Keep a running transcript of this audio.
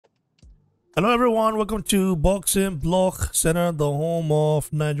Hello, everyone. Welcome to Boxing Block Center, the home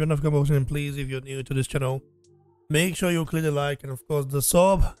of Nigerian African boxing. Please, if you're new to this channel, make sure you click the like and, of course, the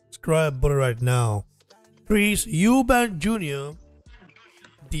subscribe button right now. Chris Eubank Jr.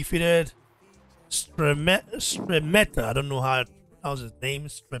 defeated Szeremeta. I don't know how to pronounce his name.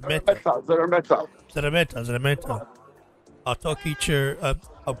 Szeremeta. Szeremeta. Szeremeta. A Turkish,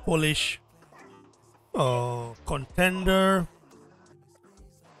 a Polish contender.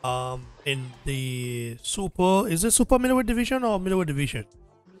 In the super middleweight division or middleweight division?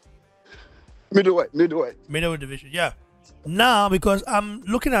 Middleweight. Division, yeah. Now, because I'm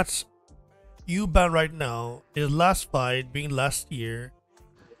looking at Eubank right now, his last fight being last year,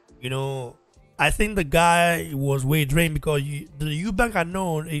 I think the guy was weight drained because the Eubank I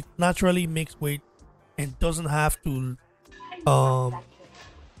know it naturally makes weight and doesn't have to um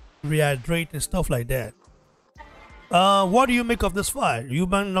rehydrate and stuff like that. What do you make of this fight?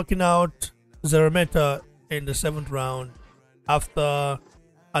 Eubank knocking out Szeremeta in the 7th round after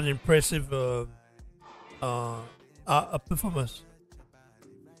an impressive performance.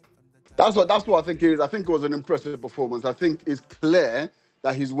 That's what I think it is. I think it was an impressive performance. I think it's clear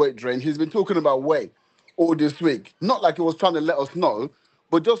that he's weight drained. He's been talking about weight all this week. Not like he was trying to let us know,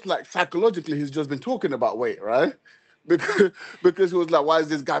 but just like psychologically, he's just been talking about weight, right? Because he was like, why is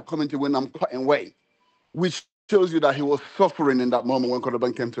this guy coming to when I'm cutting weight? Which shows you that he was suffering in that moment when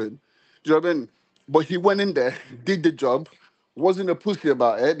Conor came to him. Do you know what I mean? But he went in there, did the job, wasn't a pussy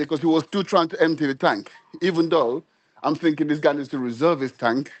about it because he was still trying to empty the tank. Even though I'm thinking this guy needs to reserve his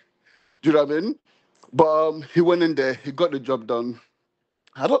tank. Do you know what I mean? But he went in there, he got the job done.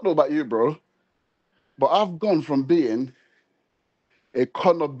 I don't know about you, bro, but I've gone from being a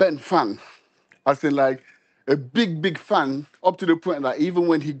Conor Ben fan, as in like a big fan, up to the point that even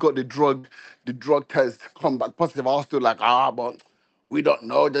when he got the drug test come back positive, I was still like, but we don't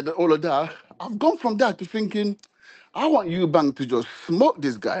know that all of that. I've gone from that to thinking, I want Eubank to just smoke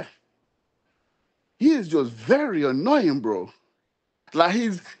this guy. He is just very annoying, bro. Like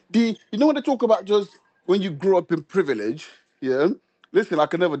when they talk about just when you grow up in privilege, yeah. Listen, I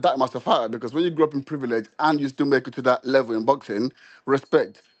can never doubt myself out because when you grow up in privilege and you still make it to that level in boxing,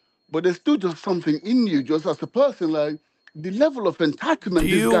 respect. But there's still just something in you, just as a person, like the level of Do entitlement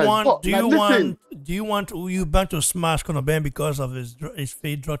this you guy's want got. do Like, you listen, want do you want Eubank to smash Conor Ben because of his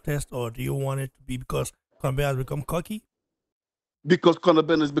fake drug test, or do you want it to be because Conor Ben has become cocky? because Conor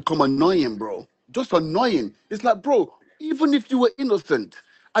Ben has become annoying, bro. Just annoying. It's like, bro, even if you were innocent,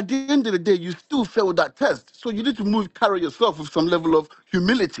 at the end of the day, you still failed that test. So you need to carry yourself with some level of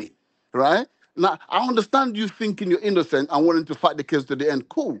humility, right? Now, I understand you thinking you're innocent and wanting to fight the case to the end.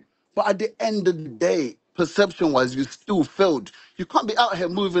 Cool. But at the end of the day, perception-wise, you still failed. You can't be out here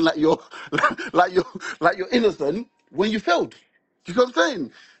moving like you're like you're innocent when you failed. You know what I'm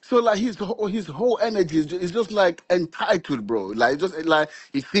saying? So like his whole energy is just like entitled, bro. Like just like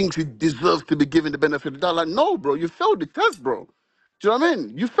he thinks he deserves to be given the benefit of the doubt. Like, no, bro, you failed the test, bro. Do you know what I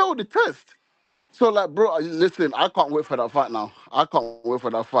mean? You failed the test. So like, bro, listen, I can't wait for that fight now. I can't wait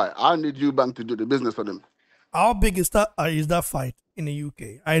for that fight. I need Eubank to do the business for them. How big is that fight in the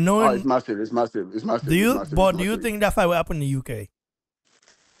UK? I know. Oh, it's massive. It's massive. It's Do massive. It's you massive. It's but do you massive. think that fight will happen in the UK?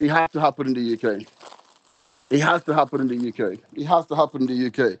 It has to happen in the UK. It has to happen in the UK. It has to happen in the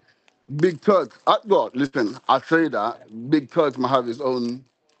UK. Big Turk. Well, listen, I say that Big Turk might have his own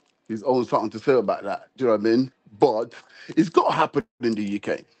something to say about that. Do you know what I mean? But it's got to happen in the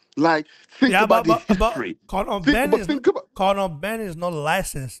UK. Like, think Yeah, about but the but history. Think about Conor Ben is not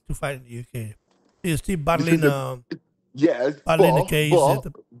licensed to fight in the UK. He's still this is battling the yes, battling the case.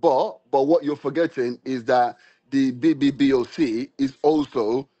 but what you're forgetting is that the BBBOC is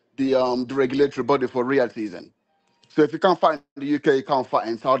also the regulatory body for real season. So if you can't fight in the UK, you can't fight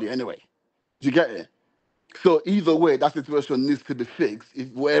in Saudi anyway. Do you get it? So either way, that situation needs to be fixed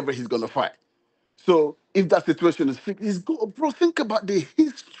if wherever he's gonna fight. So if that situation is fixed, he's got, bro. Think about the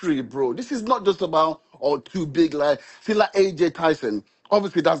history, bro. This is not just about too big like see like AJ Tyson.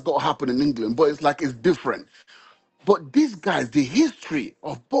 Obviously, that's got to happen in England, but it's like it's different. But these guys, the history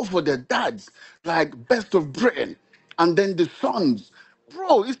of both of their dads, like best of Britain, and then the sons,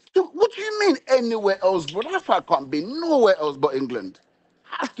 bro. What do you mean anywhere else, bro? That fight can't be nowhere else but England.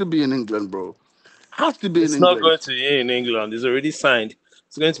 Has to be in England, bro. Has to be in It's not England. going to be in England. It's already signed.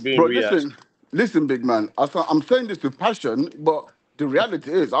 It's going to be in Bro, Riyadh. listen, big man. I'm saying this with passion, but the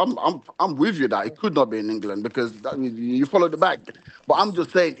reality is, I'm with you that it could not be in England because you follow the bag. But I'm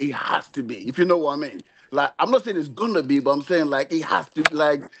just saying it has to be, if you know what I mean. Like, I'm not saying it's gonna be, but I'm saying like it has to.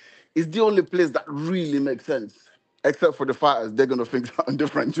 Like, it's the only place that really makes sense. except for the fighters, they're gonna think something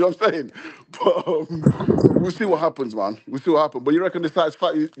different. Do you know what I'm saying? But we'll see what happens, man. We'll see what happens. But you reckon the side's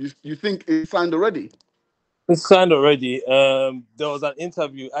fight? You think it's signed already? It's signed already. There was an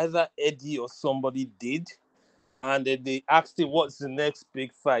interview, either Eddie or somebody did, and then they asked him what's the next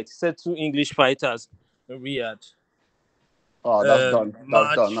big fight. He said 2 English fighters in Riyadh. Oh, that's done.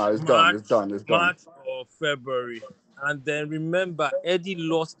 That's done. March, No, it's done. March, It's done. It's done. March or February. And then remember, Eddie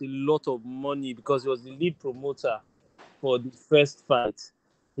lost a lot of money because he was the lead promoter for the first fight.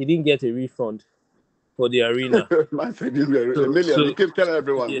 He didn't get a refund for the arena. Man said a million. He keeps telling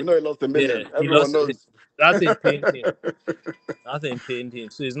everyone. Yeah, We know he lost a million. he Everyone lost. knows. That's a painting. That's a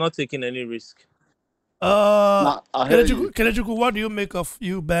painting. So he's not taking any risk. Nah, I hear you. Kelechuku, what do you make of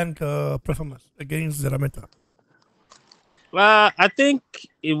Eubank performance against Szeremeta? I think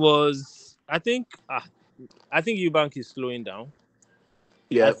it was. I think Eubank is slowing down.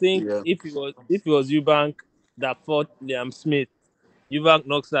 Yeah. I think yeah. if it was Eubank that fought Liam Smith, Eubank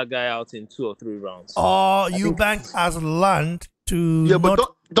knocks that guy out in 2 or 3 rounds. Or Eubank has learned to Yeah, but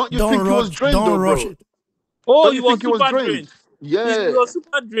don't you think he was drained don't though, rush bro? it. Oh, Don't he you was think he was super drained? drained. Yeah. He was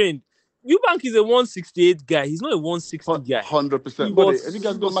super drained. Eubank is a 168 guy. He's not a 160 guy. 100%. He Buddy, was- have you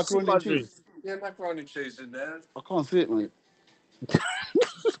guys he got was macaroni super and drained. cheese? Yeah, macaroni and cheese in there. I can't see it, mate.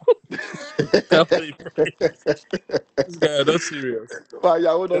 This guy are not serious. But yeah,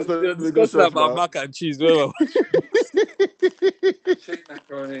 hold on. They're discussing about mac and cheese. Well, Cheap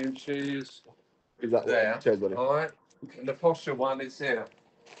macaroni and cheese Is that there. what? Cheers, buddy. All right. And the posture one is here.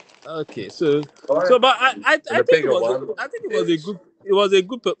 okay, so All right. but I And the think it bigger was one it was a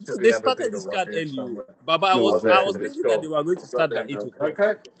good Should we they have a started bigger this one card here early. somewhere? But I No, was there, thinking that they were going to start at 8 o'clock.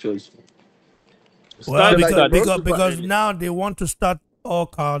 Okay. Cheers. Well, Start because super because early. now they want to start all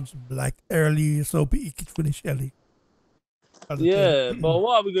cards like early, so it can finish early. That's the Yeah, thing. but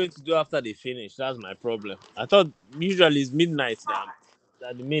what are we going to do after they finish? That's my problem. I thought usually it's midnight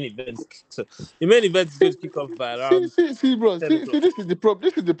that the main event. So the main event is going to kick off by around. See, bro. 10 See, o'clock. this is the problem.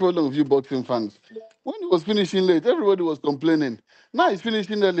 This is the problem with you boxing fans. When it was finishing late, everybody was complaining. Now it's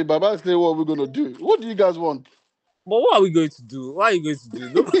finishing early. Baba say, "What are we gonna do? What do you guys want? But what are we going to do? What are you going to do?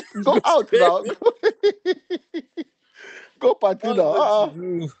 Nobody's Go going to out pay now. me. Go party What are now. we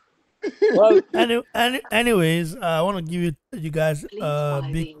going to do? Well, Anyways, I want to give you guys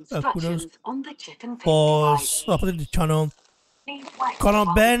big kudos for supporting the channel.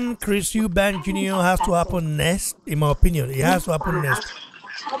 Conor Ben, Chris Eubank Jr. has to happen next, in my opinion. It has to happen next.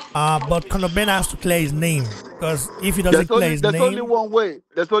 But Conor Ben has to clear his name, because if he doesn't clear his There's only name, one way.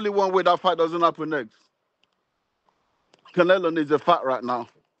 There's only one way that fight doesn't happen next. Canelo needs a fight right now.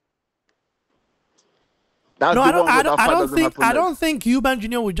 That's no, the I don't. one way I that don't. fight I don't doesn't think. happen I next. don't think Eubank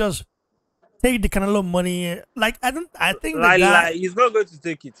Jr. will just take the Canelo money. Like I don't. I think the like, guy. he's not going to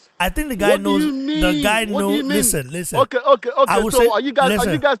take it. I think the guy What do knows. you mean? The guy What do you knows. mean? Listen. Okay. I will So say- are you guys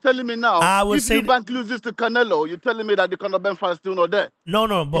listen. telling me now? I will If say- Eubank loses to Canelo, you're telling me that the Conor Ben fight is still not there?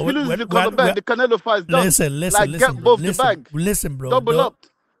 No, but If he loses to Conor Ben, the Canelo fight is done. listen, Get bro, both the listen, bag. listen, bro. Double Don't- up.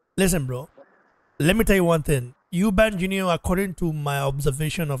 Listen, bro. Let me tell you one thing. Eubank Jr., according to my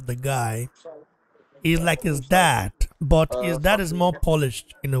observation of the guy, is like his dad, but his dad is more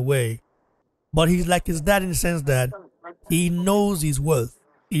polished in a way. But he's like his dad in the sense that he knows his worth.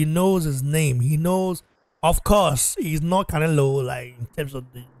 He knows his name. He knows, of course, he's not Canelo, like, in terms of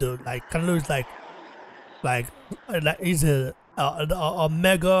the like, Canelo is like he's a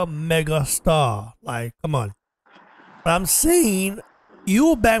mega star. Like, come on. But I'm saying,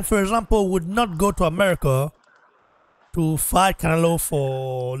 Eubank, for example, would not go to America to fight Canelo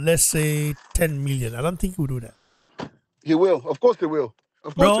for, let's say, 10 million. I don't think he would do that. He will. Of course he will.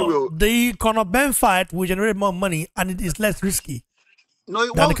 Of course he Bro, will. the Conor Ben fight will generate more money and it is less risky. No,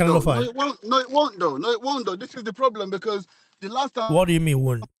 it than the won't. Canelo Though. fight. No, it won't. Though. No, it won't. Though. This is the problem because the last time. What do you mean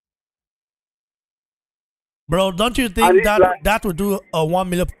won? Bro, don't you think that would do a 1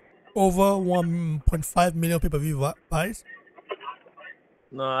 million, over 1.5 million pay-per-view buys?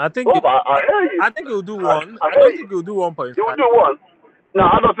 No, I think I hear you. I think he'll do one. I I don't think he'll do 1.5. He will do one. No,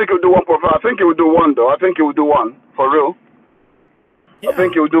 I don't think he'll do 1.5. I think he will do one, though. I think he will do one, for real. Yeah. I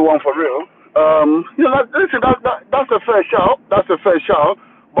think he will do one for real. Listen, that's a fair shout. That's a fair shout.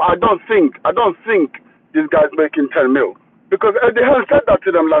 But I don't think this guy's making 10 mil. Because Eddie Hearn said that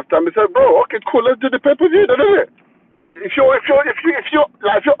to them last time. He said, bro, okay, cool, let's do the pay-per-view, don't it? If you're on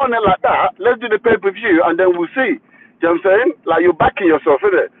it like that, let's do the pay-per-view and then we'll see. You know what I'm saying? Like, you're backing yourself,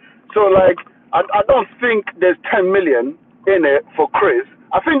 isn't it? So, like, I don't think there's 10 million in it for Chris.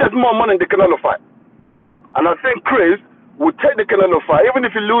 I think there's more money in the Canelo fight. And I think Chris will take the Canelo fight. Even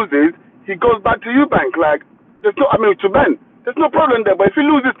if he loses, he goes back to Eubank. Like, to Ben. There's no problem there. But if he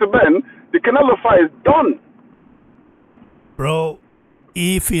loses to Ben, the Canelo fight is done. bro.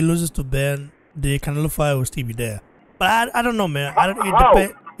 If he loses to Ben, the Canelo fight will still be there. But I don't know, man. I don't. It How?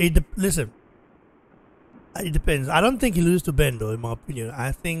 depends. Listen, it depends. I don't think he loses to Ben, though. In my opinion,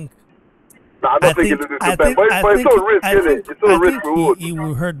 I think. No, I don't think he loses to Ben. But it's I so risk, isn't it? It's so risk reward. he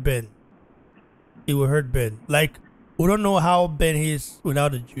will hurt Ben. He will hurt Ben. Like, we don't know how Ben is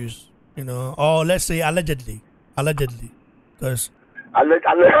without the juice, you know. Or let's say allegedly, because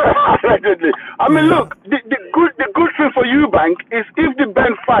allegedly. I mean, Yeah. look, the good thing for Eubank is if the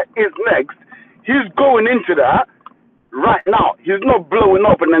Ben fight is next, he's going into that right now. He's not blowing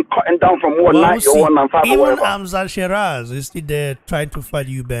up and then cutting down from well, 190 or 195 or even whatever. Amzal Shiraz is still there trying to fight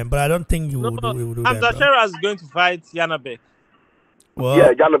you, Ben. But I don't think you No, will do Hamza that. Bro. Shearer is going to fight Yanabek. Well,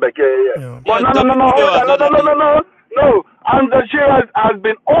 Yeah, Janabek, yeah. Yeah. But Yeah, no, WBO has already- no. And the Shearer has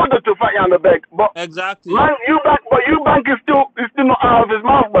been ordered to fight Janabek, but Exactly. man, Eubank is still not out of his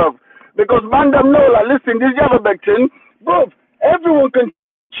mouth, bruv. Because man, them know, like, listen, this Janabek thing, bruv. Everyone can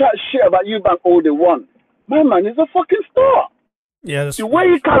chat shit about Eubank all they want. Man, he's a fucking star. yeah, that's The way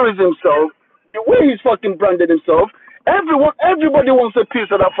he carries himself, the way he's fucking branded himself, everybody wants a piece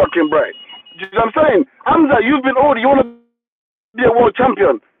of that fucking bread. Do you know what I'm saying? Hamza, you've been ordered. You want to be a world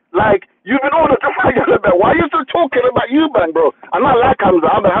champion. Like, you've been ordered to fight Eubank. Why are you still talking about Eubank, bro? I'm not like Hamza.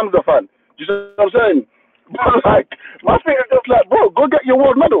 I'm a Hamza fan. Do you know what I'm saying? But, like, my thing is just like, bro, go get your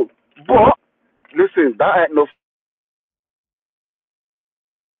world medal. But, listen, that ain't no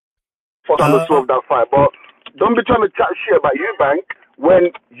for Uh, 12 that fight. But don't be trying to chat shit about Eubank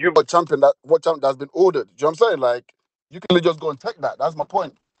when you a champion that's been ordered. Do you know what I'm saying? Like, you can just go and take that. That's my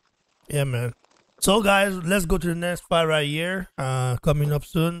point. yeah, man. So, guys, let's go to the next fight right here. Coming up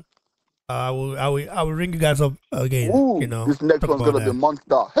soon. I will ring you guys up again. Ooh, You know, this next talk one's about gonna be that.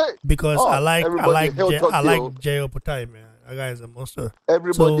 monster. Hey, Because I like Tokyo. J.O. Potai, man. That guy is a monster.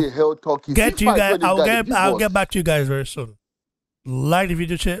 Everybody So, held Tokyo. get to you guys. I'll get back to you guys very soon. Like the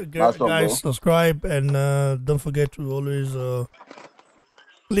video, Nice one, guys. bro. Subscribe, and don't forget to always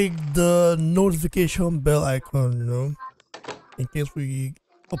click the notification bell icon. You know, in case we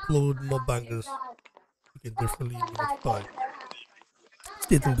upload more bangers, you can definitely be notified.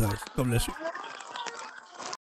 Stay tuned, guys. God bless you.